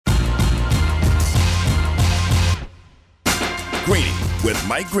Greeny with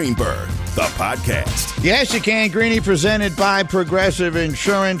Mike Greenberg, the podcast. Yes, you can. Greeny presented by Progressive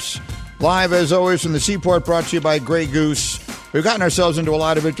Insurance. Live, as always, from the Seaport, brought to you by Grey Goose. We've gotten ourselves into a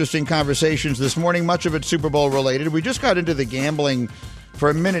lot of interesting conversations this morning, much of it Super Bowl related. We just got into the gambling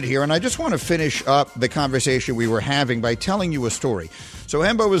for a minute here, and I just want to finish up the conversation we were having by telling you a story. So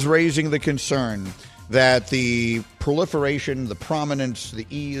Hembo was raising the concern that the proliferation, the prominence, the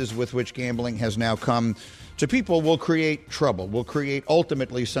ease with which gambling has now come to people will create trouble, will create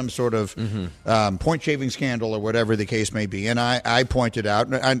ultimately some sort of point-shaving scandal or whatever the case may be. And I pointed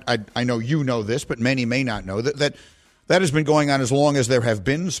out, and I know you know this, but many may not know, that has been going on as long as there have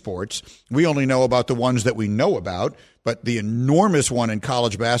been sports. We only know about the ones that we know about, but the enormous one in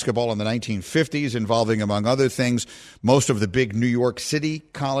college basketball in the 1950s involving, among other things, most of the big New York City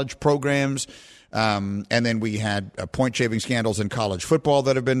college programs. And then we had point-shaving scandals in college football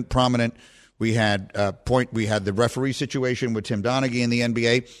that have been prominent. We had the referee situation with Tim Donaghy in the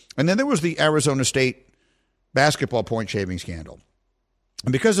NBA. And then there was the Arizona State basketball point-shaving scandal.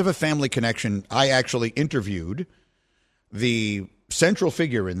 And because of a family connection, I actually interviewed the central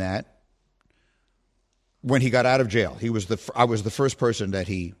figure in that when he got out of jail. I was the first person that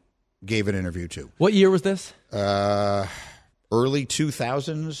he gave an interview to. What year was this? Early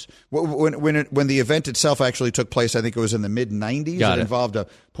 2000s. When the event itself actually took place, I think it was in the mid-90s. It involved a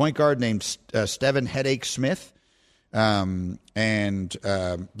point guard named Steven Headache Smith, and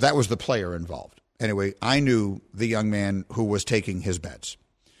that was the player involved. Anyway, I knew the young man who was taking his bets.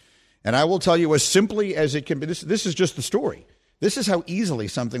 And I will tell you as simply as it can be, this is just the story. This is how easily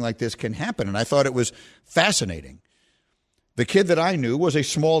something like this can happen, and I thought it was fascinating. The kid that I knew was a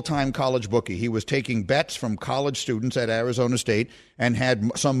small-time college bookie. He was taking bets from college students at Arizona State and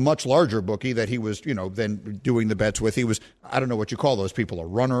had some much larger bookie that he was, then doing the bets with. He was, I don't know what you call those people, a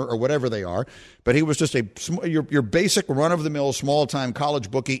runner or whatever they are, but he was just your basic run-of-the-mill small-time college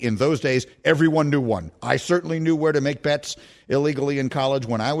bookie. In those days, everyone knew one. I certainly knew where to make bets illegally in college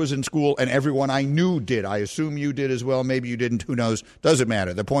when I was in school, and everyone I knew did. I assume you did as well. Maybe you didn't. Who knows? Doesn't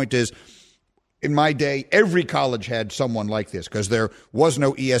matter. The point is, in my day, every college had someone like this because there was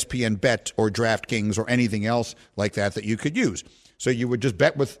no ESPN Bet or DraftKings or anything else like that you could use. So you would just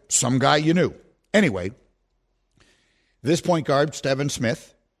bet with some guy you knew. Anyway, this point guard, Steven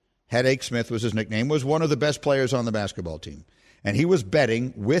Smith, Headache Smith was his nickname, was one of the best players on the basketball team. And he was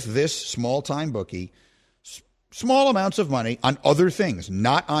betting with this small-time bookie small amounts of money on other things,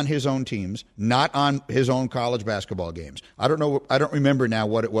 not on his own teams, not on his own college basketball games. I don't remember now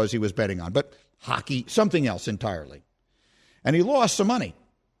what it was he was betting on, but hockey, something else entirely. And he lost some money.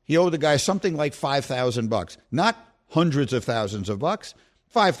 He owed the guy something like $5,000, not hundreds of thousands of bucks,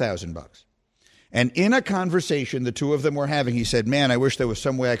 $5,000. And in a conversation the two of them were having, he said, "Man, I wish there was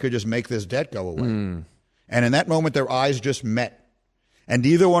some way I could just make this debt go away." And in that moment, their eyes just met. And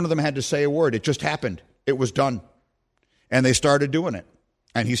neither one of them had to say a word. It just happened. It was done. And they started doing it.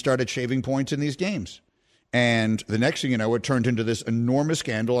 And he started shaving points in these games. And the next thing you know, it turned into this enormous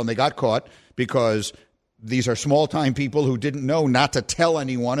scandal, and they got caught because these are small-time people who didn't know not to tell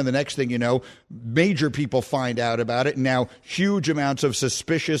anyone. And the next thing you know, major people find out about it. And now huge amounts of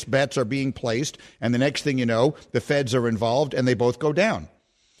suspicious bets are being placed. And the next thing you know, the feds are involved, and they both go down.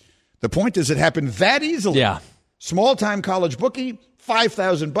 The point is, it happened that easily. Yeah. Small-time college bookie,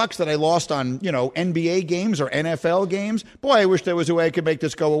 $5,000 that I lost on, NBA games or NFL games. Boy, I wish there was a way I could make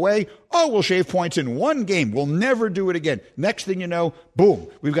this go away. Oh, we'll shave points in one game. We'll never do it again. Next thing you know, boom,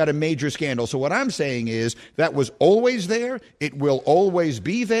 we've got a major scandal. So what I'm saying is that was always there. It will always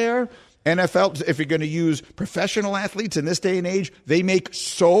be there. NFL, if you're going to use professional athletes in this day and age, they make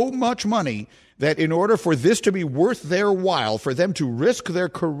so much money that in order for this to be worth their while, for them to risk their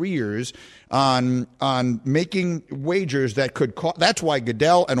careers on making wagers that could cost, that's why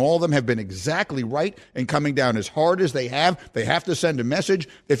Goodell and all of them have been exactly right in coming down as hard as they have. They have to send a message.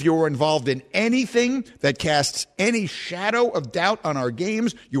 If you were involved in anything that casts any shadow of doubt on our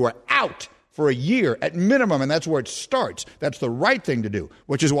games, you are out for a year at minimum, and that's where it starts. That's the right thing to do,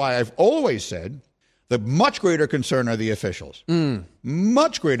 which is why I've always said the much greater concern are the officials.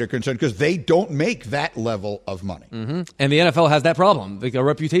 Much greater concern because they don't make that level of money. And the NFL has that problem, like a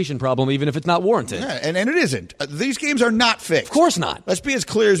reputation problem, even if it's not warranted. Yeah, and it isn't. These games are not fixed. Of course not. Let's be as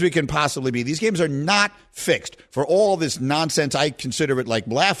clear as we can possibly be. These games are not fixed. For all this nonsense, I consider it like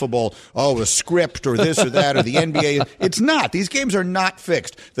laughable. Oh, a script or this or that or the NBA. It's not. These games are not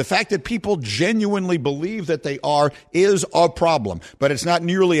fixed. The fact that people genuinely believe that they are is a problem. But it's not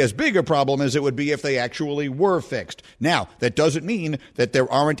nearly as big a problem as it would be if they actually were fixed. Now, that doesn't mean that there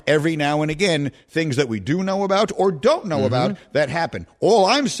aren't every now and again things that we do know about or don't know about that happen. All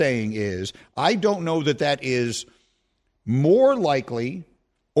I'm saying is I don't know that that is more likely,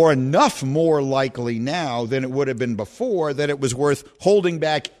 or enough more likely now than it would have been before, that it was worth holding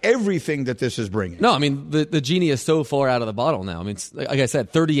back everything that this is bringing. No, I mean, the genie is so far out of the bottle now. I mean, like I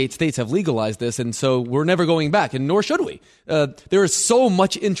said, 38 states have legalized this, and so we're never going back, and nor should we. There is so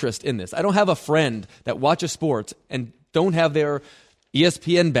much interest in this. I don't have a friend that watches sports and don't have their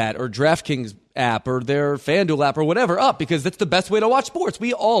ESPN bat or DraftKings app or their FanDuel app or whatever up, because that's the best way to watch sports.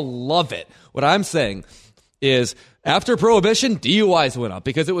 We all love it. What I'm saying is, after Prohibition, DUIs went up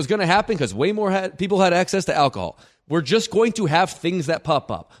because it was going to happen because way more people had access to alcohol. We're just going to have things that pop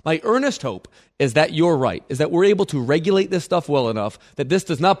up. My earnest hope is that you're right, is that we're able to regulate this stuff well enough that this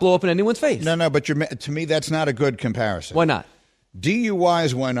does not blow up in anyone's face. No, but to me, that's not a good comparison. Why not?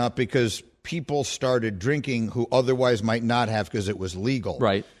 DUIs went up because people started drinking who otherwise might not have because it was legal.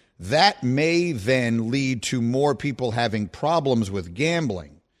 Right. That may then lead to more people having problems with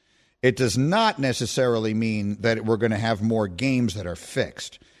gambling. It does not necessarily mean that we're going to have more games that are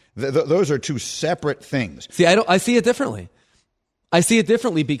fixed. Those are two separate things. See, I see it differently. I see it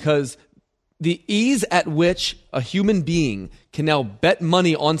differently because the ease at which a human being can now bet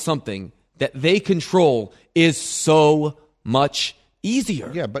money on something that they control is so much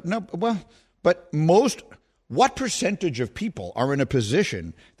easier. Yeah, what percentage of people are in a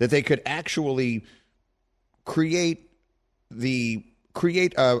position that they could actually create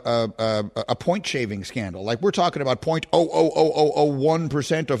a point shaving scandal? Like, we're talking about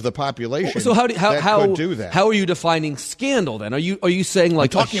 0.00001% of the population. So how could do that? How are you defining scandal then? Are you saying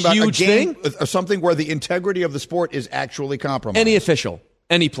like talking a about huge a game, thing? Something where the integrity of the sport is actually compromised? Any official,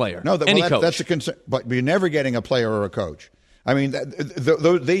 any player, any coach. That's a concern. But you're never getting a player or a coach. I mean,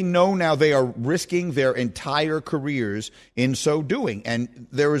 they know now they are risking their entire careers in so doing, and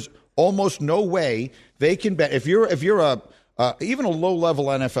there is almost no way they can bet. If you're even a low-level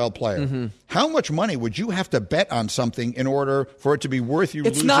NFL player, how much money would you have to bet on something in order for it to be worth you?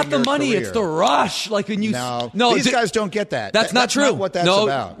 It's not the money; career? It's the rush. Like when you no, these guys don't get that. That's not true. Not what that's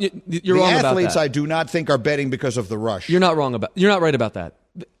about. You're wrong about that. The athletes, I do not think, are betting because of the rush. You're not right about that.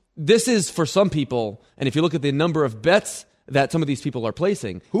 This is for some people, and if you look at the number of bets that some of these people are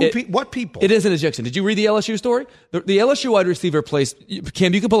placing. What people? It is an addiction. Did you read the LSU story? The LSU wide receiver placed,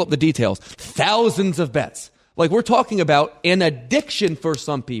 Cam, you can pull up the details, thousands of bets. Like, we're talking about an addiction for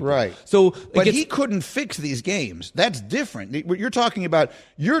some people. Right. But he couldn't fix these games. That's different. What you're talking about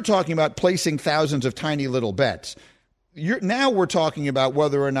placing thousands of tiny little bets. Now we're talking about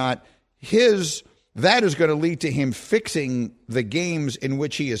whether or not that is going to lead to him fixing the games in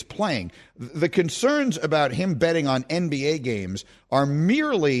which he is playing. The concerns about him betting on NBA games are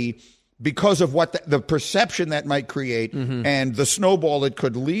merely because of what the perception that might create and the snowball it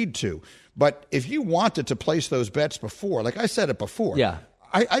could lead to. But if you wanted to place those bets before, like I said it before, yeah.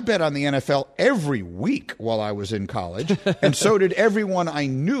 I bet on the NFL every week while I was in college, and so did everyone I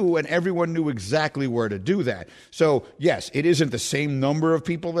knew, and everyone knew exactly where to do that. So, yes, it isn't the same number of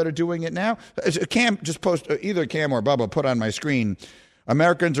people that are doing it now. Cam, just post, either Cam or Bubba, put on my screen,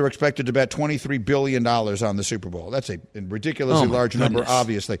 Americans are expected to bet $23 billion on the Super Bowl. That's a ridiculously large number,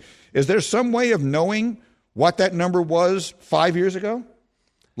 obviously. Is there some way of knowing what that number was 5 years ago?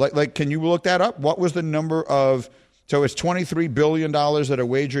 Like, can you look that up? What was the number of... So it's $23 billion that are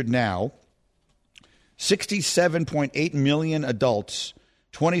wagered now. 67.8 million adults,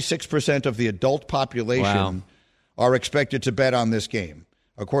 26% of the adult population are expected to bet on this game,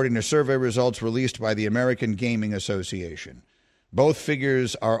 according to survey results released by the American Gaming Association. Both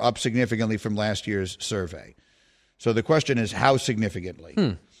figures are up significantly from last year's survey. So the question is, how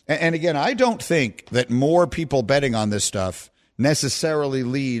significantly? And again, I don't think that more people betting on this stuff necessarily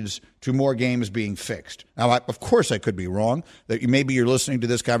leads to more games being fixed. Now, of course, I could be wrong. That maybe you're listening to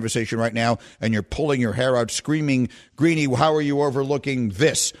this conversation right now and you're pulling your hair out, screaming, Greeny, how are you overlooking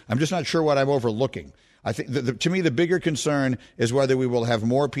this? I'm just not sure what I'm overlooking. I think, to me, the bigger concern is whether we will have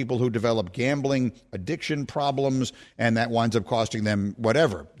more people who develop gambling addiction problems, and that winds up costing them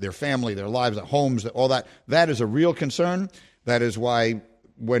whatever, their family, their lives, their homes, all that. That is a real concern. That is why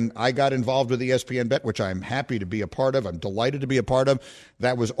when I got involved with ESPN Bet, which I'm happy to be a part of, I'm delighted to be a part of,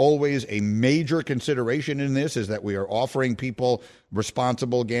 that was always a major consideration in this, is that we are offering people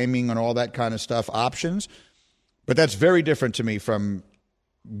responsible gaming and all that kind of stuff options. But that's very different to me from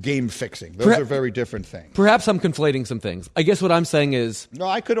game fixing. Those are very different things. Perhaps I'm conflating some things. I guess what I'm saying is... No,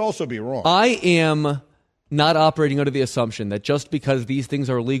 I could also be wrong. I am not operating under the assumption that just because these things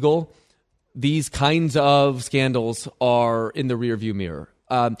are legal, these kinds of scandals are in the rearview mirror.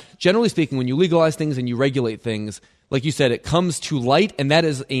 Generally speaking, when you legalize things and you regulate things, like you said, it comes to light, and that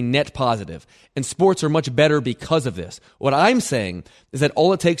is a net positive. And sports are much better because of this. What I'm saying is that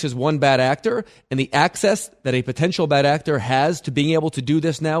all it takes is one bad actor, and the access that a potential bad actor has to being able to do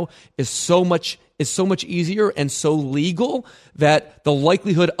this now is so much easier and so legal that the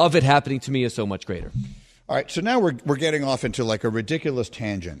likelihood of it happening to me is so much greater. All right, so now we're getting off into like a ridiculous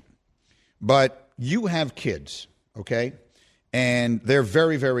tangent. But you have kids, okay? And they're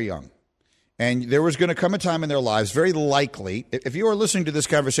very, very young. And there was going to come a time in their lives, very likely, if you are listening to this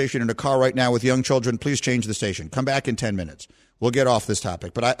conversation in a car right now with young children, please change the station. Come back in 10 minutes. We'll get off this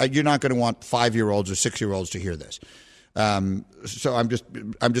topic. But you're not going to want 5-year-olds or 6-year-olds to hear this. So I'm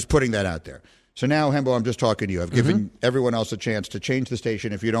just putting that out there. So now, Hembo, I'm just talking to you. I've given everyone else a chance to change the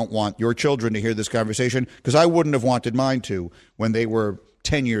station if you don't want your children to hear this conversation, because I wouldn't have wanted mine to when they were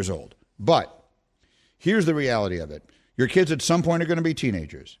 10 years old. But here's the reality of it. Your kids at some point are going to be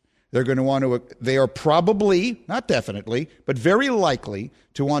teenagers. They're going to want to, they are probably, not definitely, but very likely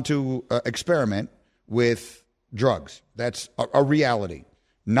to want to experiment with drugs. That's a reality.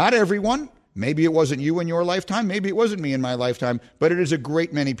 Not everyone. Maybe it wasn't you in your lifetime. Maybe it wasn't me in my lifetime, but it is a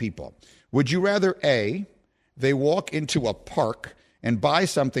great many people. Would you rather, A, they walk into a park and buy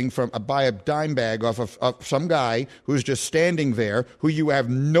a dime bag off of some guy who's just standing there, who you have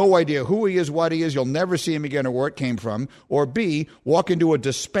no idea who he is, what he is, you'll never see him again or where it came from, or B, walk into a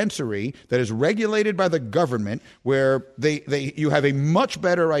dispensary that is regulated by the government where you have a much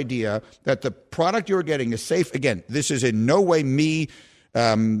better idea that the product you're getting is safe. Again, this is in no way me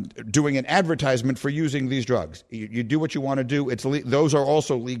doing an advertisement for using these drugs. You do what you want to do. Those are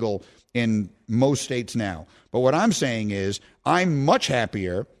also legal in most states now. But what I'm saying is I'm much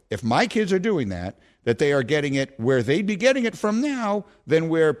happier if my kids are doing that they are getting it where they'd be getting it from now than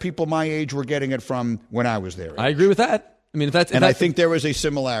where people my age were getting it from when I was there. I agree with that. I mean, I think there is a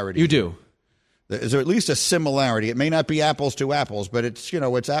similarity. You do. There's at least a similarity. It may not be apples to apples, but it's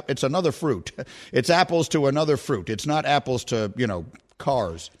another fruit. It's apples to another fruit. It's not apples to,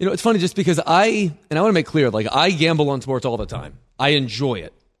 cars. It's funny just because I want to make clear, like, I gamble on sports all the time. I enjoy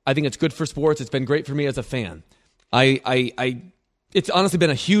it. I think it's good for sports. It's been great for me as a fan. It's honestly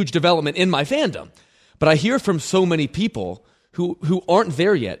been a huge development in my fandom. But I hear from so many people who aren't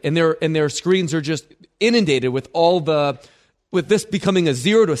there yet, and their screens are just inundated with with this becoming a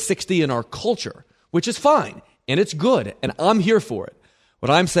 0 to 60 in our culture, which is fine and it's good, and I'm here for it. What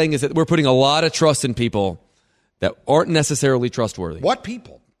I'm saying is that we're putting a lot of trust in people that aren't necessarily trustworthy. What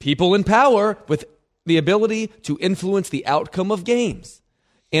people? People in power with the ability to influence the outcome of games.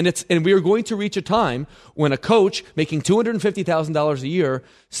 And we are going to reach a time when a coach making $250,000 a year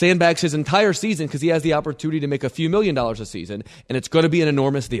sandbags his entire season because he has the opportunity to make a few $1 million a season, and it's going to be an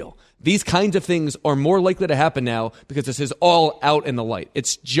enormous deal. These kinds of things are more likely to happen now because this is all out in the light.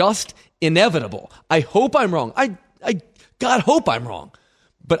 It's just inevitable. I hope I'm wrong. God hope I'm wrong.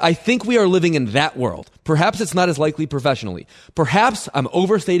 But I think we are living in that world. Perhaps it's not as likely professionally. Perhaps I'm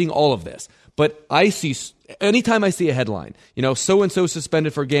overstating all of this. But anytime I see a headline, so-and-so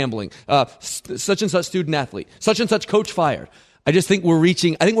suspended for gambling, such and such student athlete, such and such coach fired. I just think we're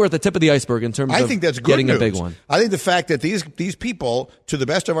at the tip of the iceberg in terms of getting a big one. I think the fact that these people, to the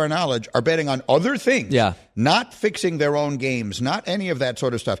best of our knowledge, are betting on other things, not fixing their own games, not any of that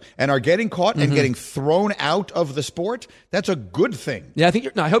sort of stuff, and are getting caught and getting thrown out of the sport, that's a good thing. Yeah,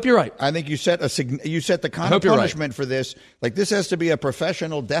 I hope you're right. I think you set the kind of punishment for this. Like, this has to be a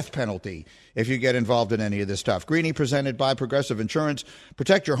professional death penalty if you get involved in any of this stuff. Greeny, presented by Progressive Insurance.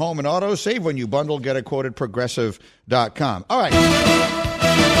 Protect your home and auto. Save when you bundle. Get a quote at Progressive.com. All right.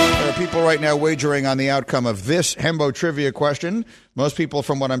 There are people right now wagering on the outcome of this Hembo trivia question. Most people,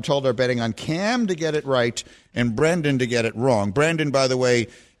 from what I'm told, are betting on Cam to get it right and Brendan to get it wrong. Brendan, by the way,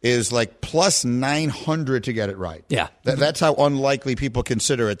 is like plus 900 to get it right. Yeah. That's how unlikely people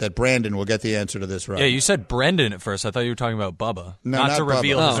consider it that Brandon will get the answer to this right. Yeah, you said Brendan at first. I thought you were talking about Bubba. No, not to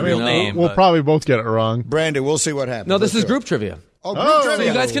reveal Bubba. his real name. We'll probably both get it wrong. Brandon, we'll see what happens. No, this is group trivia. Oh, group trivia. So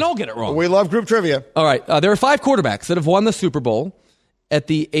you guys can all get it wrong. We love group trivia. All right. There are 5 quarterbacks that have won the Super Bowl at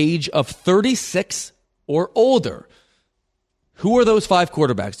the age of 36 or older. Who are those 5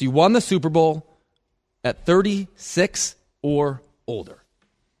 quarterbacks? You won the Super Bowl at 36 or older.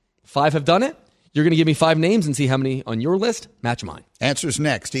 5 have done it. You're going to give me 5 names and see how many on your list match mine. Answers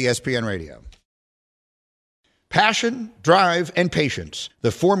next, ESPN Radio. Passion, drive, and patience.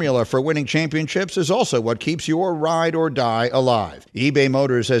 The formula for winning championships is also what keeps your ride or die alive. eBay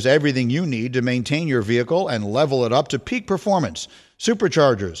Motors has everything you need to maintain your vehicle and level it up to peak performance.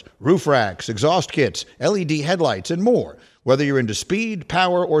 Superchargers, roof racks, exhaust kits, LED headlights, and more. Whether you're into speed,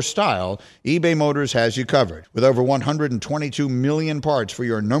 power, or style, eBay Motors has you covered. With over 122 million parts for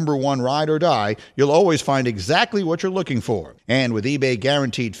your number one ride or die, you'll always find exactly what you're looking for. And with eBay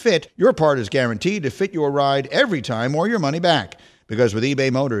Guaranteed Fit, your part is guaranteed to fit your ride every time or your money back. Because with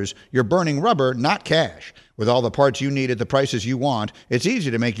eBay Motors, you're burning rubber, not cash. With all the parts you need at the prices you want, it's easy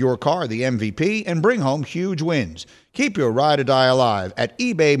to make your car the MVP and bring home huge wins. Keep your ride or die alive at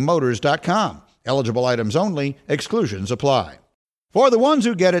ebaymotors.com. Eligible items only. Exclusions apply. For the ones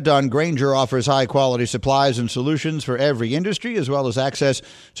who get it done, Grainger offers high-quality supplies and solutions for every industry, as well as access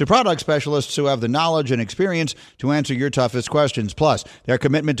to product specialists who have the knowledge and experience to answer your toughest questions. Plus, their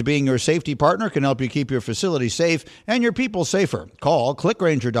commitment to being your safety partner can help you keep your facility safe and your people safer. Call,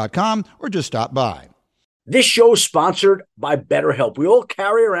 clickgrainger.com, or just stop by. This show is sponsored by BetterHelp. We all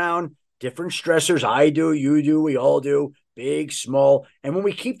carry around different stressors. I do, you do, we all do, big, small. And when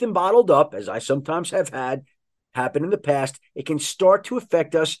we keep them bottled up, as I sometimes have had happen in the past, it can start to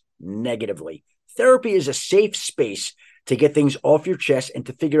affect us negatively. Therapy is a safe space to get things off your chest and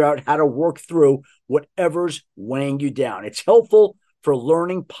to figure out how to work through whatever's weighing you down. It's helpful for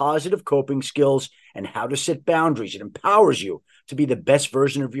learning positive coping skills and how to set boundaries. It empowers you to be the best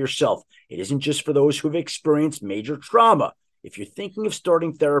version of yourself. It isn't just for those who have experienced major trauma. If you're thinking of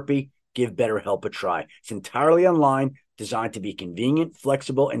starting therapy, give BetterHelp a try. It's entirely online, designed to be convenient,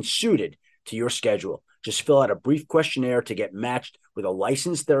 flexible, and suited to your schedule. Just fill out a brief questionnaire to get matched with a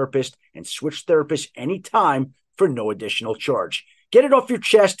licensed therapist and switch therapists anytime for no additional charge. Get it off your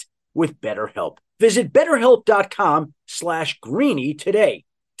chest with BetterHelp. Visit BetterHelp.com/Greeny today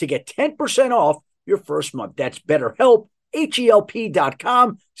to get 10% off your first month. That's BetterHelp,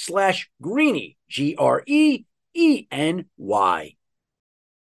 HELP.com/Greeny, GREENY.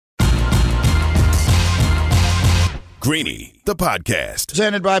 Greeny, the podcast.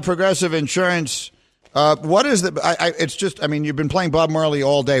 Presented by Progressive Insurance. What is the? It's just. I mean, you've been playing Bob Marley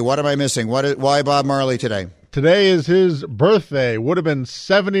all day. What am I missing? Why Bob Marley today? Today is his birthday. Would have been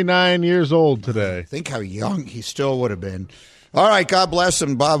 79 years old today. Think how young he still would have been. All right, God bless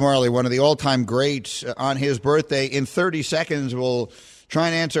him, Bob Marley, one of the all-time greats on his birthday. In 30 seconds, we'll try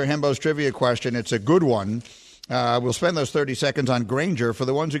and answer Hembo's trivia question. It's a good one. We'll spend those 30 seconds on Grainger. For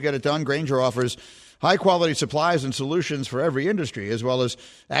the ones who get it done, Grainger offers high-quality supplies and solutions for every industry, as well as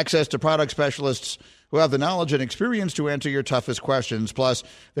access to product specialists who have the knowledge and experience to answer your toughest questions. Plus,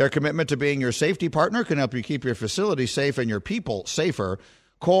 their commitment to being your safety partner can help you keep your facility safe and your people safer.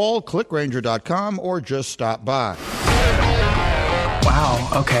 Call, clickgrainger.com, or just stop by.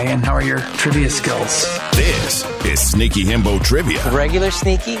 Wow, okay, and how are your trivia skills? This is Sneaky Hembo Trivia. Regular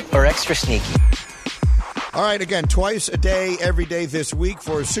sneaky or extra sneaky? All right, again, twice a day, every day this week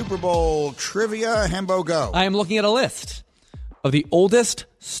for Super Bowl trivia. Hembo, go. I am looking at a list of the oldest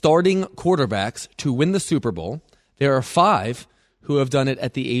starting quarterbacks to win the Super Bowl. There are 5 who have done it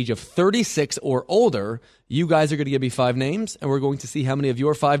at the age of 36 or older. You guys are going to give me 5 names, and we're going to see how many of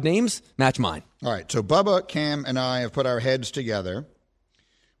your 5 names match mine. All right, so Bubba, Cam, and I have put our heads together.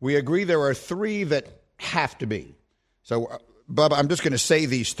 We agree there are 3 that have to be. So, Bubba, I'm just going to say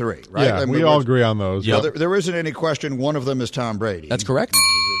these 3, right? Yeah, we all agree on those. Yep. So there isn't any question one of them is Tom Brady. That's correct.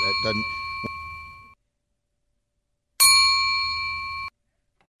 That doesn't...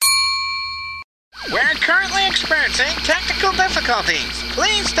 We're currently experiencing technical difficulties.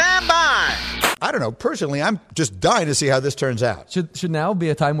 Please stand by. I don't know. Personally, I'm just dying to see how this turns out. Should now be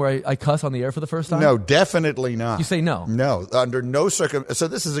a time where I cuss on the air for the first time? No, definitely not. You say no? No, under no circumstances. So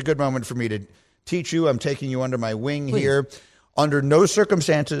this is a good moment for me to teach you. I'm taking you under my wing here. Under no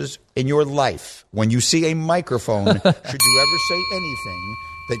circumstances in your life, when you see a microphone, should you ever say anything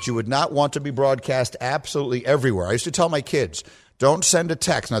that you would not want to be broadcast absolutely everywhere. I used to tell my kids, don't send a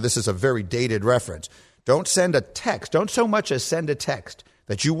text. Now, this is a very dated reference. Don't send a text. Don't so much as send a text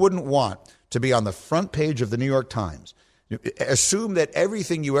that you wouldn't want to be on the front page of the New York Times. Assume that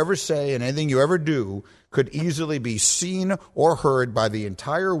everything you ever say and anything you ever do could easily be seen or heard by the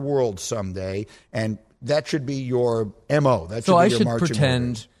entire world someday, and that should be your MO. That should so be I your should marching pretend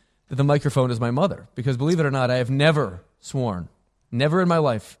orders. that the microphone is my mother, because believe it or not, I have never sworn, never in my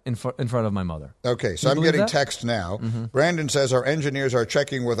life, in front of my mother. Okay, so I'm getting text now. Mm-hmm. Brandon says our engineers are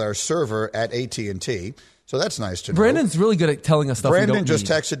checking with our server at AT&T, so that's nice to know. Brandon's really good at telling us stuff Brandon we don't just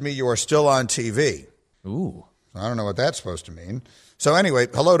need. texted me, you are still on TV. Ooh. I don't know what that's supposed to mean. So anyway,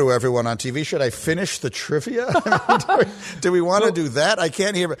 hello to everyone on TV. Should I finish the trivia? Do we want to do that? I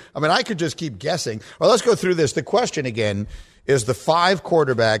can't hear. I mean, I could just keep guessing. Well, let's go through this. The question again is the 5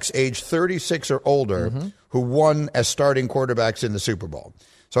 quarterbacks age 36 or older who won as starting quarterbacks in the Super Bowl.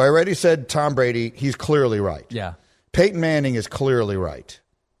 So I already said Tom Brady. He's clearly right. Yeah. Peyton Manning is clearly right.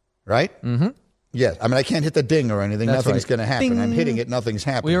 Right? Mm-hmm. Yes. I mean, I can't hit the ding or anything. That's Nothing's right. going to happen. Ding. I'm hitting it. Nothing's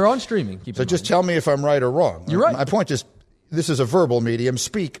happening. We are on streaming. Keep So just tell me if I'm right or wrong. You're right. My point is, this is a verbal medium.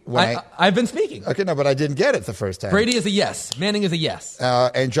 Speak when I've been speaking. Okay, no, but I didn't get it the first time. Brady is a yes. Manning is a yes.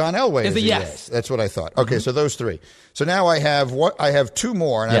 And John Elway is a yes. That's what I thought. Okay, so those three. So now I have two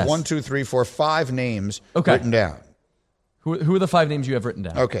more, and I have 1, 2, 3, 4, 5 names written down. Who are the 5 names you have written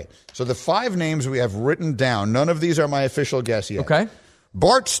down? Okay, so the 5 names we have written down, none of these are my official guess yet. Okay.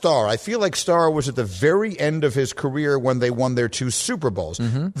 Bart Starr. I feel like Starr was at the very end of his career when they won their 2 Super Bowls.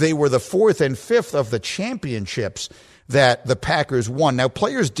 They were the 4th and 5th of the championships that the Packers won. Now,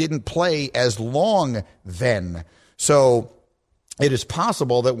 players didn't play as long then, so it is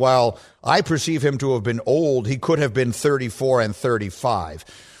possible that while I perceive him to have been old, he could have been 34 and 35.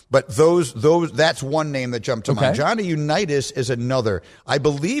 But that's one name that jumped to mind. Johnny Unitas is another. I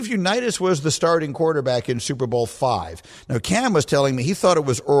believe Unitas was the starting quarterback in Super Bowl V. Now, Cam was telling me he thought it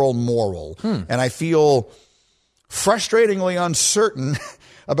was Earl Morrall, and I feel frustratingly uncertain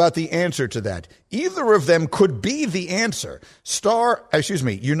about the answer to that. Either of them could be the answer.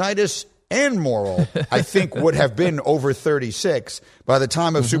 Unitas and Morrall, I think, would have been over 36 by the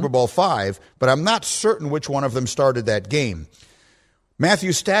time of Super Bowl V, but I'm not certain which one of them started that game.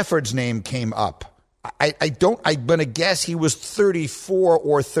 Matthew Stafford's name came up. I'm going to guess he was 34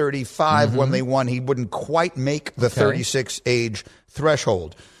 or 35 when they won. He wouldn't quite make the 36 age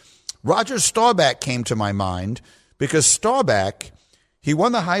threshold. Roger Staubach came to my mind because Staubach, he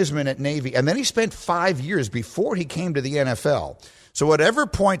won the Heisman at Navy, and then he spent 5 years before he came to the NFL. So whatever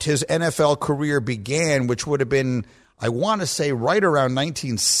point his NFL career began, which would have been, I want to say, right around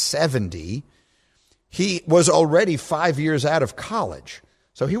 1970, he was already 5 years out of college.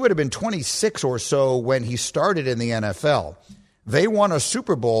 So he would have been 26 or so when he started in the NFL. They won a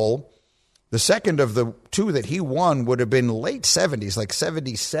Super Bowl. The second of the 2 that he won would have been late 70s, like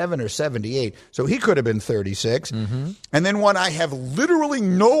 77 or 78. So he could have been 36. And then when I have literally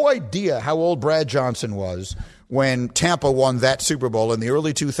no idea how old Brad Johnson was when Tampa won that Super Bowl in the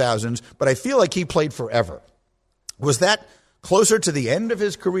early 2000s, but I feel like he played forever. Was that closer to the end of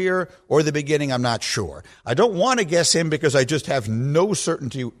his career or the beginning? I'm not sure. I don't want to guess him because I just have no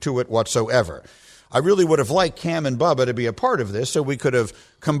certainty to it whatsoever. I really would have liked Cam and Bubba to be a part of this so we could have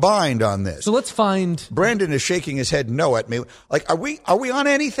combined on this. So let's find... Brandon is shaking his head no at me. Like, are we on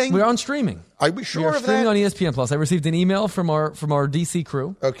anything? We're on streaming. Are we sure we are of streaming that? On ESPN Plus. I received an email from our DC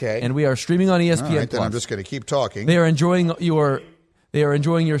crew. Okay. And we are streaming on ESPN All right, Plus. then I'm just going to keep talking. They are enjoying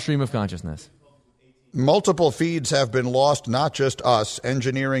your stream of consciousness. Multiple feeds have been lost, not just us.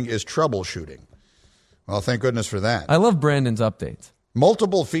 Engineering is troubleshooting. Well, thank goodness for that. I love Brandon's updates.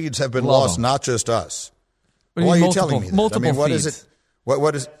 Multiple feeds have been lost, not just us. Why are you telling me that? Multiple what feeds. is it?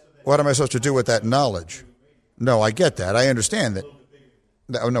 What am I supposed to do with that knowledge? No, I get that. I understand that.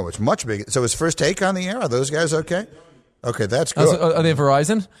 Oh, no, it's much bigger. So is First Take on the air? Are those guys okay? Okay, that's good. Are they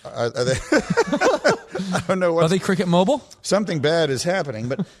Verizon? Are they? I don't know what. Are they Cricket Mobile? Something bad is happening,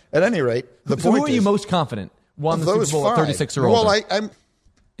 but at any rate, the so point who are you most confident won the Super Bowl at 36 or older? Well, I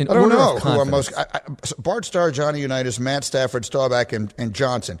don't know who I'm most. Bart Starr, Johnny Unitas, Matt Stafford, Staubach, and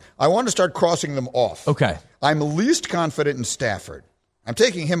Johnson. I want to start crossing them off. Okay. I'm least confident in Stafford. I'm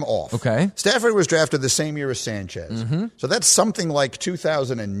taking him off. Okay. Stafford was drafted the same year as Sanchez. So that's something like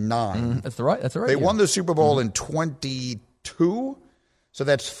 2009. That's right. They won the Super Bowl in 22. So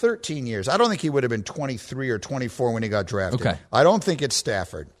that's 13 years. I don't think he would have been 23 or 24 when he got drafted. Okay. I don't think it's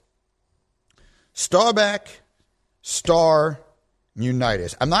Stafford. Staubach, Starr,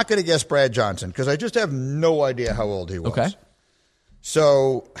 Unitas. I'm not going to guess Brad Johnson because I just have no idea how old he was. Okay.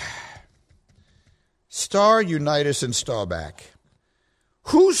 So, Starr, Unitas, and Staubach.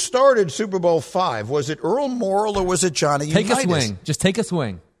 Who started Super Bowl V? Was it Earl Morrall or was it Johnny Unitas? Take a swing. Just take a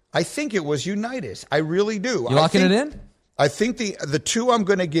swing. I think it was Unitas. I really do. You locking it in? I think the 2 I'm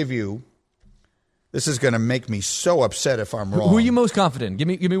going to give you, this is going to make me so upset if I'm wrong. Who are you most confident? Give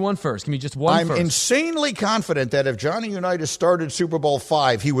me one first. Give me just one first. I'm insanely confident that if Johnny Unitas started Super Bowl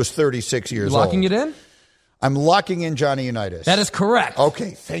V, he was 36 years old. Locking it in? I'm locking in Johnny Unitas. That is correct.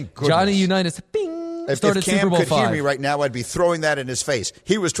 Okay, thank goodness. Johnny Unitas, bing, started if Cam Super Bowl could V. hear me right now, I'd be throwing that in his face.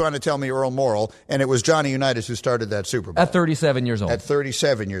 He was trying to tell me Earl Morrall, and it was Johnny Unitas who started that Super Bowl. At 37 years old. At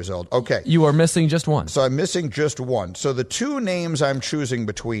 37 years old. Okay. You are missing just one. So I'm missing just one. So the 2 names I'm choosing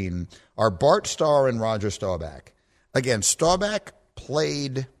between are Bart Starr and Roger Staubach. Again, Staubach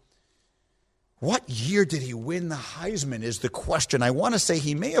played... What year did he win the Heisman is the question. I want to say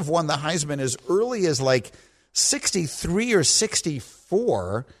he may have won the Heisman as early as like 63 or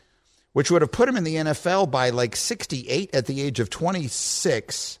 64, which would have put him in the NFL by like 68 at the age of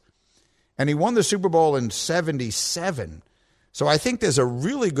 26. And he won the Super Bowl in 77. So I think there's a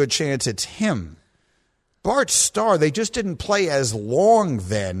really good chance it's him. Bart Starr, they just didn't play as long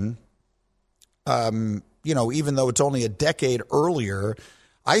then. Even though it's only a decade earlier,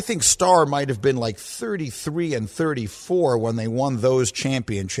 I think Starr might have been like 33 and 34 when they won those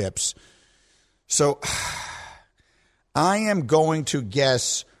championships. So I am going to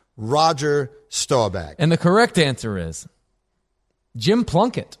guess Roger Staubach. And the correct answer is Jim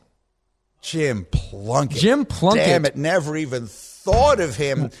Plunkett. Jim Plunkett. Jim Plunkett. Damn it, never even thought of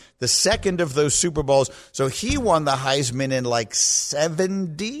him. The second of those Super Bowls. So he won the Heisman in like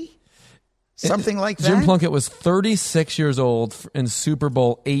 70? Something like that? Jim Plunkett was 36 years old in Super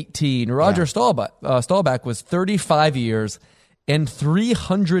Bowl 18. Roger Staubach was 35 years and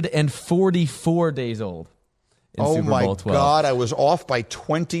 344 days old in Super Bowl 12. Oh, my God. I was off by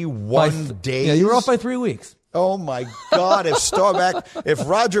 21 days. Yeah, you were off by 3 weeks. Oh, my God. If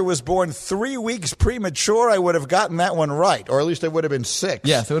Roger was born 3 weeks premature, I would have gotten that one right. Or at least it would have been 6.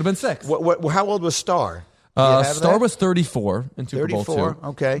 Yes, it would have been 6. How old was Starr? Starr was 34 in Super Bowl 2.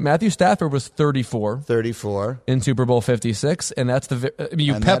 Okay. Matthew Stafford was 34 in Super Bowl 56, and that's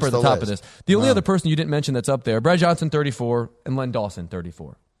you pepper the top of this. The only other person you didn't mention that's up there, Brad Johnson 34 and Len Dawson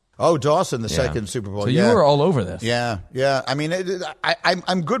 34. Oh, Dawson, the second Super Bowl. So you were all over this. Yeah. I mean,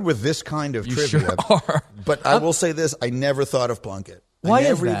 I'm good with this kind of trivia. Sure are. But I will say this: I never thought of Plunkett. Why I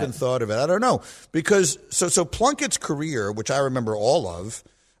never is that? even thought of it. I don't know, because so Plunkett's career, which I remember all of.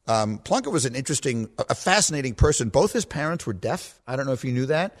 Plunkett was a fascinating person. Both his parents were deaf. I don't know if you knew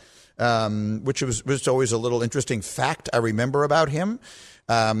that, which was always a little interesting fact I remember about him.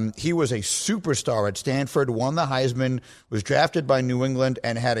 He was a superstar at Stanford, won the Heisman, was drafted by New England,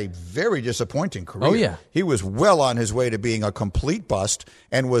 and had a very disappointing career. Oh, yeah. He was well on his way to being a complete bust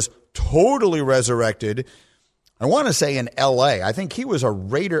and was totally resurrected. I want to say in L.A. I think he was a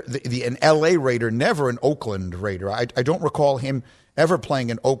Raider, an L.A. Raider, never an Oakland Raider. I don't recall him ever playing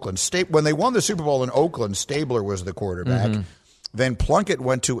in Oakland. When they won the Super Bowl in Oakland, Stabler was the quarterback. Mm-hmm. Then Plunkett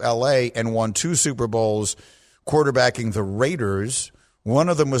went to L.A. and won 2 Super Bowls quarterbacking the Raiders. One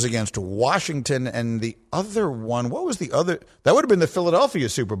of them was against Washington, and the other one, what was the other? That would have been the Philadelphia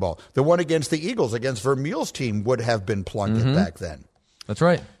Super Bowl. The one against the Eagles, against Vermeil's team, would have been Plunkett back then. That's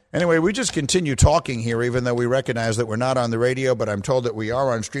right. Anyway, we just continue talking here, even though we recognize that we're not on the radio, but I'm told that we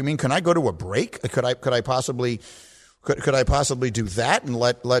are on streaming. Can I go to a break? Could I possibly do that and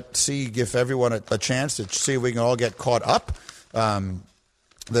let see give everyone a chance to see if we can all get caught up?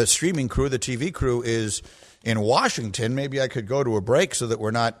 The streaming crew, the TV crew, is in Washington. Maybe I could go to a break so that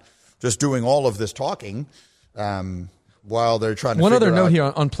we're not just doing all of this talking while they're trying to. One other note here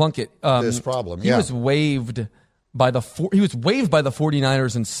on Plunkett. This problem. He was waived by the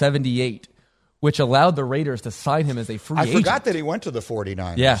 49ers in '78, which allowed the Raiders to sign him as a free agent. I forgot that he went to the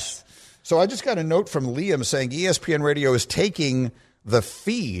 49ers. Yes. So I just got a note from Liam saying ESPN Radio is taking the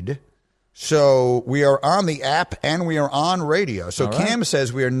feed. So we are on the app and we are on radio. So Cam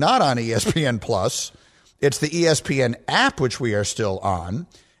says we are not on ESPN Plus. It's the ESPN app, which we are still on.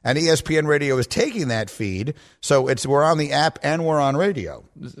 And ESPN Radio is taking that feed. So we're on the app and we're on radio.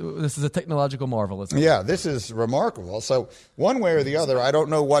 This is a technological marvel, isn't it? Yeah, this is remarkable. So one way or the other, I don't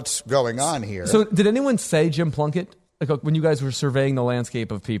know what's going on here. So did anyone say Jim Plunkett? Like when you guys were surveying the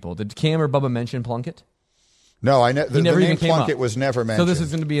landscape of people, did Cam or Bubba mention Plunkett? No, the name came Plunkett up. was never mentioned. So this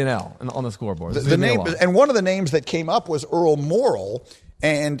is going to be an L on the scoreboard. The name, and one of the names that came up was Earl Morrall,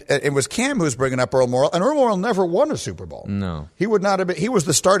 and it was Cam who was bringing up Earl Morrall, and Earl Morrall never won a Super Bowl. No, he would not have been. He was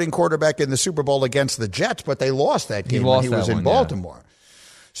the starting quarterback in the Super Bowl against the Jets, but they lost that game when he was in Baltimore. Yeah.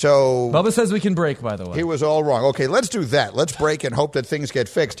 So Bubba says we can break, by the way. He was all wrong. Okay, let's do that. Let's break and hope that things get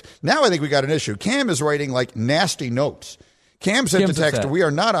fixed. Now I think we got an issue. Cam is writing like nasty notes. Cam sent a text, we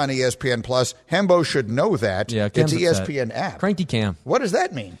are not on ESPN Plus. Hembo should know that. Yeah, it's ESPN app. Cranky Cam. What does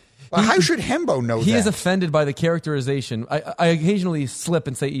that mean? How should Hembo know that? He is offended by the characterization. I occasionally slip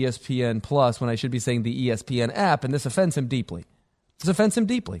and say ESPN Plus when I should be saying the ESPN app, and this offends him deeply.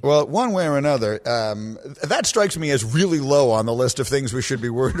 Well, one way or another, that strikes me as really low on the list of things we should be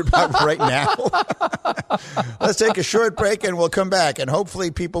worried about right now. Let's take a short break, and we'll come back, and hopefully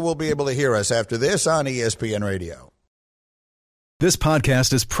people will be able to hear us after this on ESPN Radio. This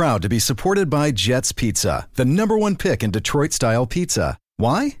podcast is proud to be supported by Jets Pizza, the #1 pick in Detroit-style pizza.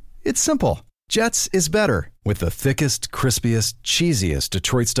 Why? It's simple. Jets is better. With the thickest, crispiest, cheesiest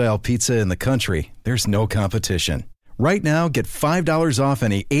Detroit-style pizza in the country, there's no competition. Right now, get $5 off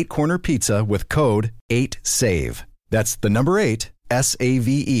any 8-corner pizza with code 8SAVE. That's the number 8,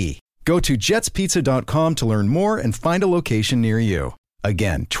 S-A-V-E. Go to jetspizza.com to learn more and find a location near you.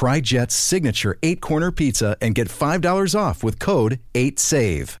 Again, try Jet's signature 8-corner pizza and get $5 off with code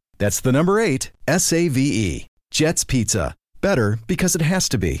 8SAVE. That's the number 8, S-A-V-E. Jet's Pizza. Better because it has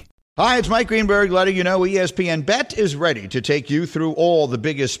to be. Hi, it's Mike Greenberg letting you know ESPN Bet is ready to take you through all the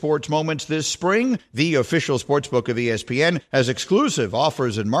biggest sports moments this spring. The official sportsbook of ESPN has exclusive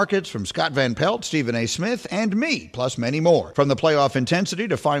offers and markets from Scott Van Pelt, Stephen A. Smith, and me, plus many more. From the playoff intensity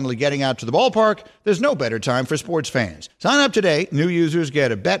to finally getting out to the ballpark, there's no better time for sports fans. Sign up today. New users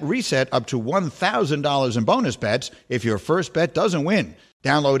get a bet reset up to $1,000 in bonus bets if your first bet doesn't win.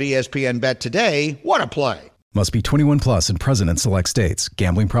 Download ESPN Bet today. What a play. Must be 21 plus and present in select states.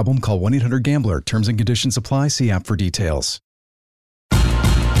 Gambling problem? Call 1-800-GAMBLER. Terms and conditions apply. See app for details.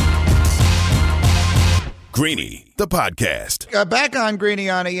 Greeny, the podcast. Back on Greeny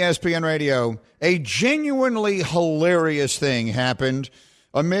on ESPN Radio, a genuinely hilarious thing happened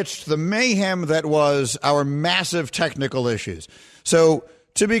amidst the mayhem that was our massive technical issues. So,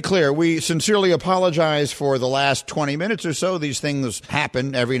 to be clear, we sincerely apologize for the last 20 minutes or so. These things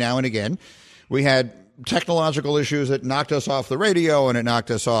happen every now and again. We had technological issues that knocked us off the radio, and it knocked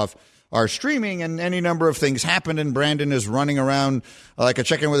us off our streaming, and any number of things happened, and Brandon is running around like a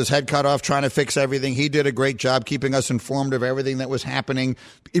chicken with his head cut off trying to fix everything. He did a great job keeping us informed of everything that was happening.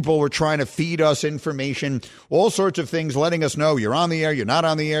 People were trying to feed us information, all sorts of things, letting us know you're on the air, you're not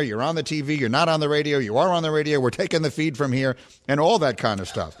on the air, you're on the TV, you're not on the radio, you are on the radio, we're taking the feed from here, and all that kind of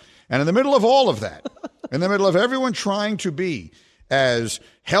stuff. And in the middle of all of that, in the middle of everyone trying to be as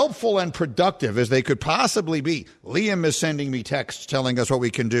helpful and productive as they could possibly be, Liam is sending me texts telling us what we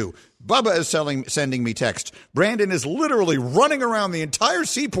can do. Bubba is sending me texts. Brandon is literally running around the entire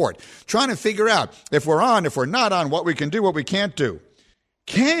seaport trying to figure out if we're on, if we're not on, what we can do, what we can't do.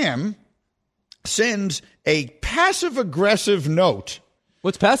 Cam sends a passive-aggressive note.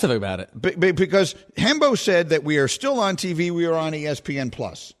 What's passive about it? Because Hembo said that we are still on TV, we are on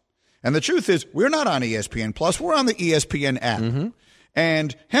ESPN+. And the truth is, we're not on ESPN+, we're on the ESPN app. Mm-hmm.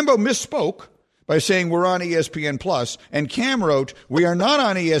 And Hembo misspoke by saying we're on ESPN+, and Cam wrote, we are not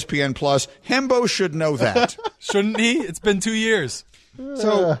on ESPN+. Hembo should know that. Shouldn't he? It's been 2 years.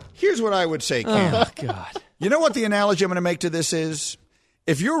 So here's what I would say, Cam. Oh, God. You know what the analogy I'm going to make to this is?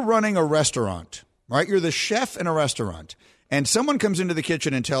 If you're running a restaurant, right, you're the chef in a restaurant, and someone comes into the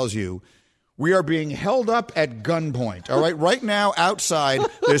kitchen and tells you, we are being held up at gunpoint, all right? Right now, outside,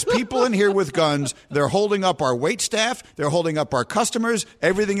 there's people in here with guns. They're holding up our waitstaff. They're holding up our customers.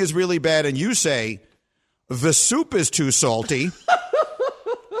 Everything is really bad. And you say, the soup is too salty.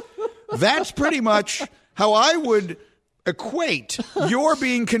 That's pretty much how I would equate your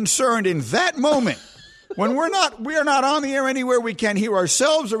being concerned in that moment. When we are not on the air anywhere we can hear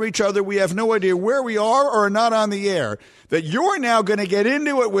ourselves or each other. We have no idea where we are or not on the air. That you're now going to get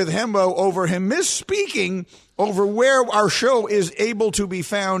into it with Hembo over him misspeaking over where our show is able to be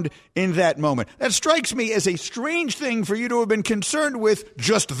found in that moment. That strikes me as a strange thing for you to have been concerned with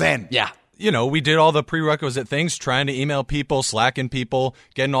just then. Yeah. You know, we did all the prerequisite things, trying to email people, slacking people,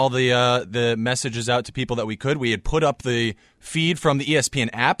 getting all the messages out to people that we could. We had put up the feed from the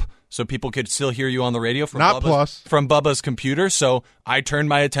ESPN app so people could still hear you on the radio from Bubba's computer. So I turned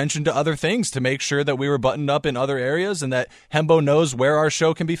my attention to other things to make sure that we were buttoned up in other areas and that Hembo knows where our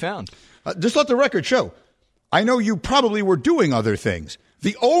show can be found. Just let the record show. I know you probably were doing other things.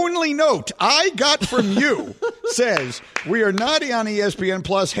 The only note I got from you says we are not on ESPN+.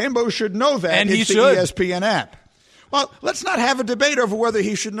 Hembo should know that. And it's he the should. ESPN app. Well, let's not have a debate over whether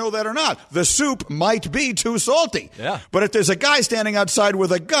he should know that or not. The soup might be too salty. Yeah. But if there's a guy standing outside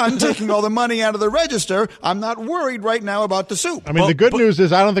with a gun taking all the money out of the register, I'm not worried right now about the soup. I mean, the good news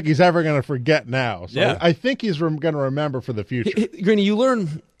is I don't think he's ever going to forget now. So yeah. I think he's going to remember for the future. Greeny, you learn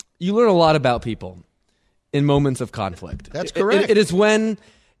a lot about people in moments of conflict. That's correct. It is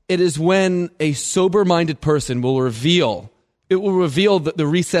when a sober-minded person will reveal the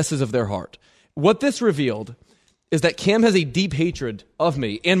recesses of their heart. What this revealed is that Cam has a deep hatred of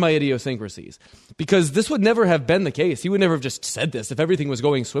me and my idiosyncrasies. Because this would never have been the case. He would never have just said this if everything was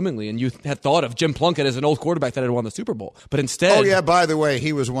going swimmingly and you had thought of Jim Plunkett as an old quarterback that had won the Super Bowl. But instead... Oh, yeah, by the way,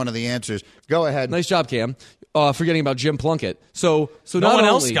 he was one of the answers. Go ahead. Nice job, Cam. Forgetting about Jim Plunkett. So no one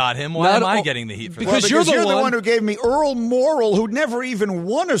else got him. Why am I getting the heat for that? Because you're the one who gave me Earl Morrall, who never even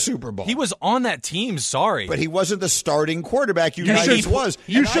won a Super Bowl. He was on that team, sorry. But he wasn't the starting quarterback. You should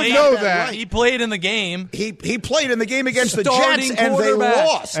know that. Right. He played in the game. He played in the game against the Jets, and they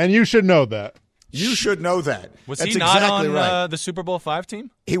lost. And you should know that. You should know that. Was he not exactly on right. The Super Bowl 5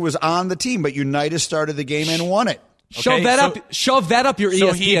 team? He was on the team, but Unitas started the game and won it. Shove that up your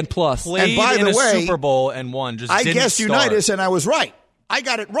ESPN Plus. Played and by in the way, Super Bowl and won. I guessed Unitas, and I was right. I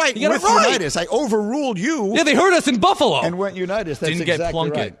got it right with Unitas. I overruled you. Yeah, they heard us in Buffalo. And went Unitas. That's Didn't exactly get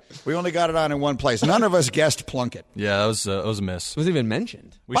Plunkett. Right. We only got it on in one place. None of us guessed Plunkett. Yeah, that was a miss. It wasn't even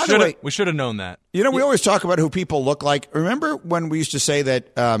mentioned. We should have known that. You know, we always talk about who people look like. Remember when we used to say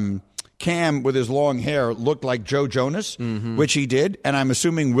that Cam with his long hair looked like Joe Jonas, which he did, and I'm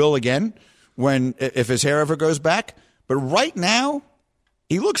assuming will again if his hair ever goes back. But right now,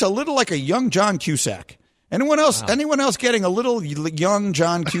 he looks a little like a young John Cusack. Anyone else getting a little young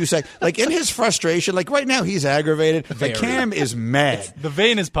John Cusack? Like in his frustration, like right now he's aggravated. Like Cam is mad. The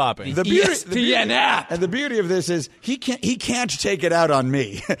vein is popping. The beauty of this is he can't take it out on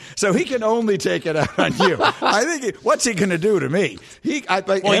me, so he can only take it out on you. I think what's he going to do to me?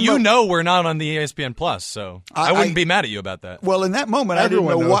 We're not on the ESPN Plus, so I wouldn't be mad at you about that. Well, in that moment, I didn't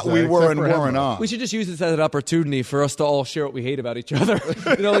know what we were and weren't on. We should just use this as an opportunity for us to all share what we hate about each other.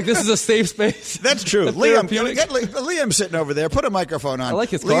 This is a safe space. That's true. Liam's sitting over there. Put a microphone on. I like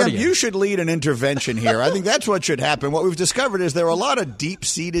his Liam, cardigan. you should lead an intervention here. I think that's what should happen. What we've discovered is there are a lot of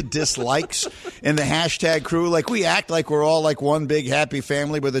deep-seated dislikes in the hashtag crew. Like, we act like we're all like one big happy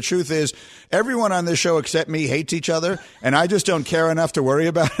family, but the truth is everyone on this show except me hates each other, and I just don't care enough to worry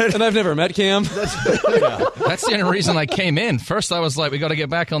about it. And I've never met Cam. That's the only reason I came in. First, I was like, we got to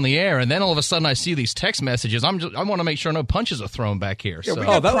get back on the air, and then all of a sudden I see these text messages. I want to make sure no punches are thrown back here. Yeah, we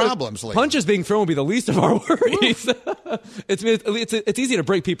got problems. Punches being thrown would be the least of our worries. It's easy to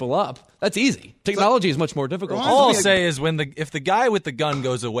break people up. That's easy. Technology is much more difficult. All I'll say is if the guy with the gun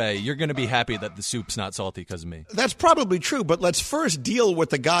goes away, you're going to be happy that the soup's not salty because of me. That's probably true, but let's first deal with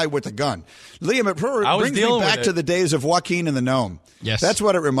the guy with the gun. Liam, it brings me back to the days of Joaquin and the Gnome. Yes. That's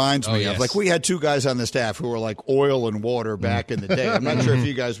what it reminds me of. Yes. Like, we had two guys on the staff who were like oil and water back in the day. I'm not sure if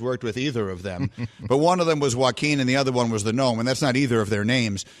you guys worked with either of them, but one of them was Joaquin and the other one was the Gnome, and that's not either of their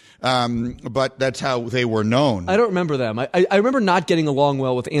names. But that's how they were known. I don't remember them. I remember not getting along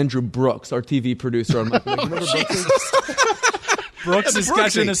well with Andrew Brooks, our TV producer. Remember Brooks is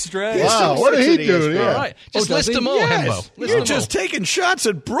catching a stray. Wow, what did he do? Yeah. Right. Just list them all, Hembo. You're just taking shots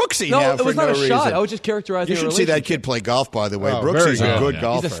at Brooksy no, now it was for not no a reason. shot. I was just characterizing. You should see that kid play golf, by the way. Oh, Brooksy's a good Yeah.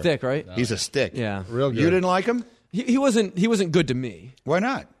 golfer. He's a stick, right? He's a stick. Yeah, Real good. You didn't like him? He wasn't good to me. Why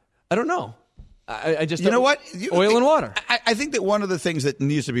not? I don't know. I just know what? Oil and water. I think that one of the things that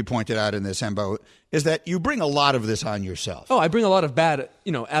needs to be pointed out in this, Hembo, is that you bring a lot of this on yourself. Oh, I bring a lot of bad,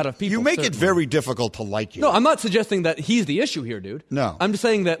 out of people. You make certainly. it very difficult to like you. No, I'm not suggesting that he's the issue here, dude. No. I'm just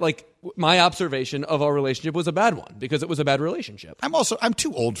saying that, my observation of our relationship was a bad one because it was a bad relationship. I'm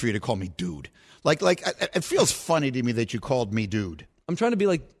too old for you to call me dude. It feels funny to me that you called me dude. I'm trying to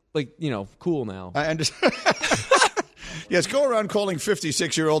be cool now. I understand. Yes, go around calling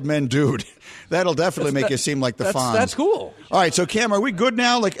 56-year-old men dude. That'll definitely make you seem like the Fonz. That's cool. All right, so Cam, are we good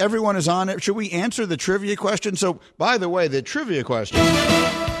now? Like, everyone is on it. Should we answer the trivia question? So, by the way, the trivia question,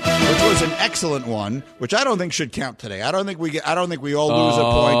 which was an excellent one, which I don't think should count today. I don't think we all lose a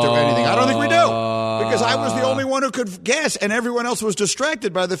point or anything. I don't think we do. Because I was the only one who could guess, and everyone else was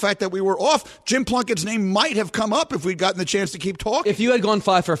distracted by the fact that we were off. Jim Plunkett's name might have come up if we'd gotten the chance to keep talking. If you had gone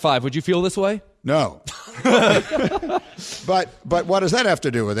 5 for 5, would you feel this way? No. But what does that have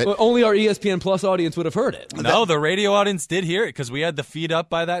to do with it? Well, only our ESPN Plus audience would have heard it. No, the radio audience did hear it because we had the feed up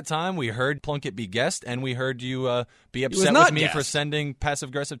by that time. We heard Plunkett be guest, and we heard you be upset with me for sending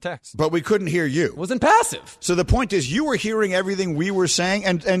passive-aggressive texts. But we couldn't hear you. It wasn't passive. So the point is you were hearing everything we were saying,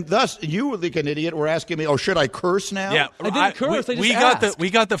 and thus you, like an idiot, were asking me, should I curse now? Yeah, I didn't curse. We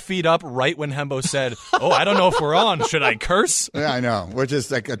got the feed up right when Hembo said, I don't know if we're on. Should I curse? Yeah, I know, which is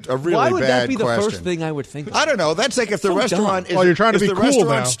like a really bad question. Why would that be the first thing I would think of? I don't know. That's like if the restaurant is, you're trying to be the cool restaurant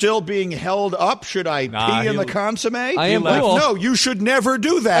now. still being held up, should I pee in the consomme? I am cool. No, you should never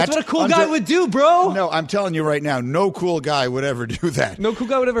do that. That's what a cool guy would do, bro. No, I'm telling you right now, no cool guy would ever do that. No cool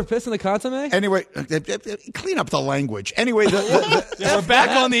guy would ever piss in the consomme? Anyway, clean up the language. Anyway, we're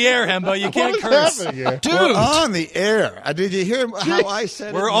back on the air, Hembo. You can't curse. Dude, we're on the air. Did you hear how I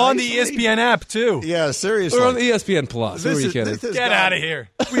said we're it on nicely? the ESPN app, too. Yeah, seriously. We're on the ESPN Plus. Who are you kidding? Get out of here.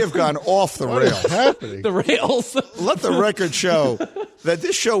 We have gone off the rails. What's happening? The rails. Let the record show that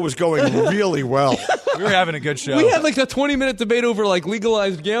this show was going really well. We were having a good show. We had a 20-minute debate over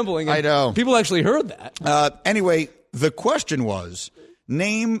legalized gambling. And I know. People actually heard that. Anyway, the question was,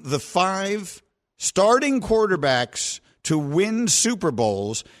 name the 5 starting quarterbacks to win Super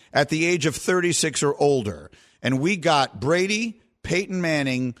Bowls at the age of 36 or older. And we got Brady, Peyton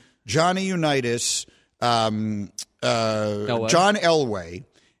Manning, Johnny Unitas, John Elway.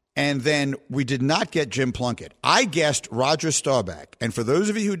 And then we did not get Jim Plunkett. I guessed Roger Staubach. And for those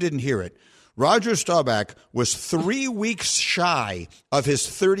of you who didn't hear it, Roger Staubach was 3 weeks shy of his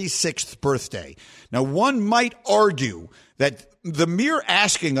 36th birthday. Now, one might argue that the mere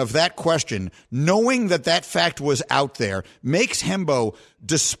asking of that question, knowing that that fact was out there, makes Hembo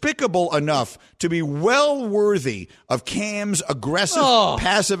despicable enough to be well worthy of Cam's aggressive,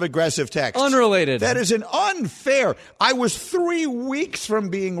 passive-aggressive text. Unrelated. That is an unfair. I was 3 weeks from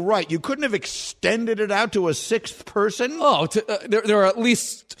being right. You couldn't have extended it out to a sixth person? There are at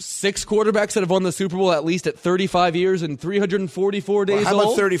least 6 quarterbacks that have won the Super Bowl at least at 35 years and 344 days old. How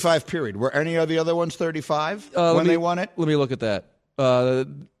about 35 period? Were any of the other ones 35 when they won it? Let me look at that.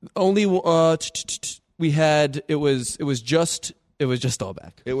 Only we had it was just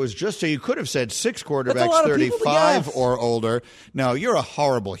Staubach. It was just so you could have said 6 quarterbacks 35 or older. No, you're a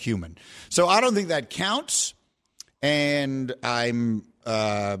horrible human. So I don't think that counts, and I'm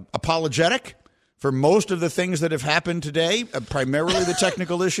apologetic for most of the things that have happened today, primarily the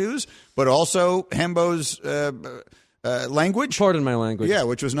technical issues, but also Hembo's language. Pardon my language. Yeah,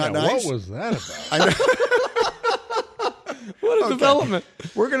 which was not nice. What was that about? What a development.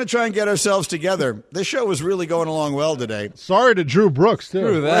 We're going to try and get ourselves together. This show was really going along well today. Sorry to Drew Brooks, too.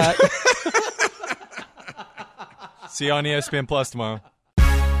 Screw that. See you on ESPN Plus tomorrow.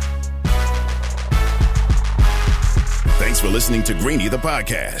 Thanks for listening to Greeny the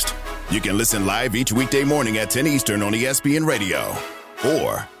podcast. You can listen live each weekday morning at 10 Eastern on ESPN Radio.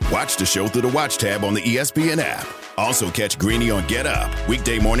 Or watch the show through the Watch tab on the ESPN app. Also catch Greeny on Get Up,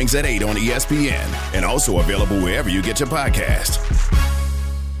 weekday mornings at 8 on ESPN. And also available wherever you get your podcast.